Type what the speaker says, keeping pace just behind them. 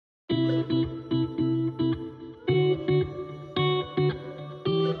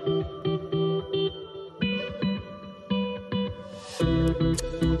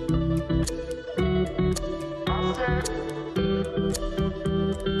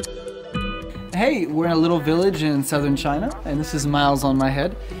Hey, we're in a little village in southern China, and this is miles on my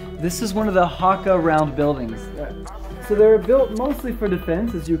head. This is one of the Hauka round buildings. So they're built mostly for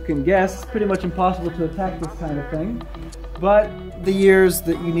defense, as you can guess. It's pretty much impossible to attack this kind of thing. But the years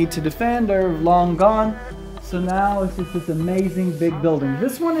that you need to defend are long gone, so now it's just this amazing big building.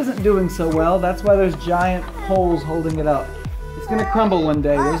 This one isn't doing so well, that's why there's giant poles holding it up. It's gonna crumble one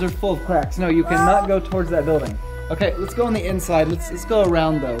day, those are full of cracks. No, you cannot go towards that building. Okay, let's go on the inside, let's go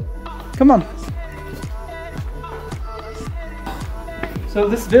around though. Come on. So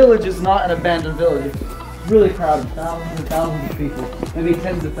this village is not an abandoned village. It's really crowded, thousands and thousands of people, maybe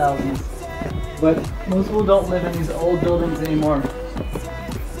tens of thousands. But most people don't live in these old buildings anymore.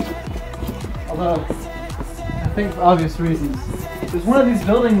 Although, I think for obvious reasons. There's one of these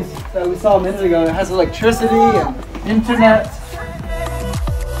buildings that we saw a minute ago that has electricity and internet.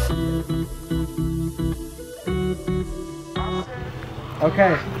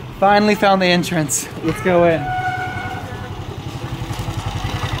 Okay, finally found the entrance. Let's go in.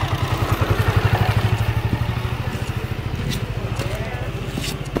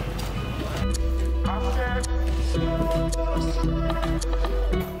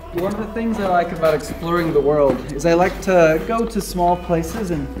 One of the things I like about exploring the world is I like to go to small places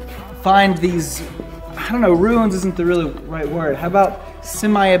and find these, I don't know, ruins isn't the really right word. How about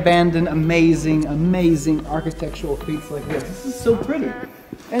semi-abandoned, amazing architectural feats like this? This is so pretty.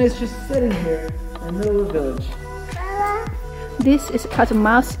 And it's just sitting here in the middle of the village. This is called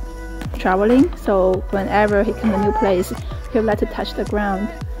mouse traveling, so whenever he comes to a new place, he would like to touch the ground.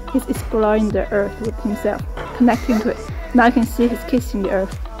 He's exploring the earth with himself, connecting to it. Now you can see he's kissing the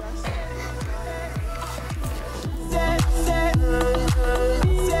earth.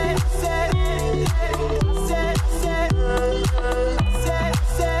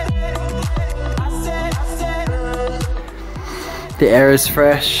 The air is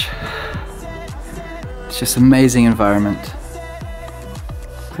fresh. It's just amazing environment.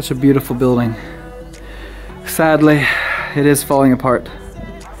 Such a beautiful building. Sadly, it is falling apart.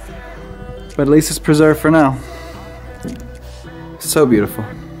 But at least it's preserved for now. So beautiful.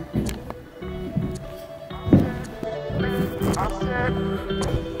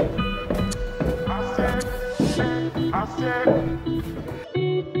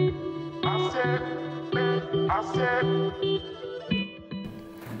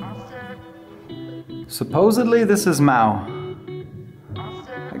 Supposedly this is Mao.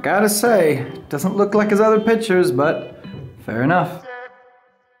 I gotta say, doesn't look like his other pictures, but fair enough.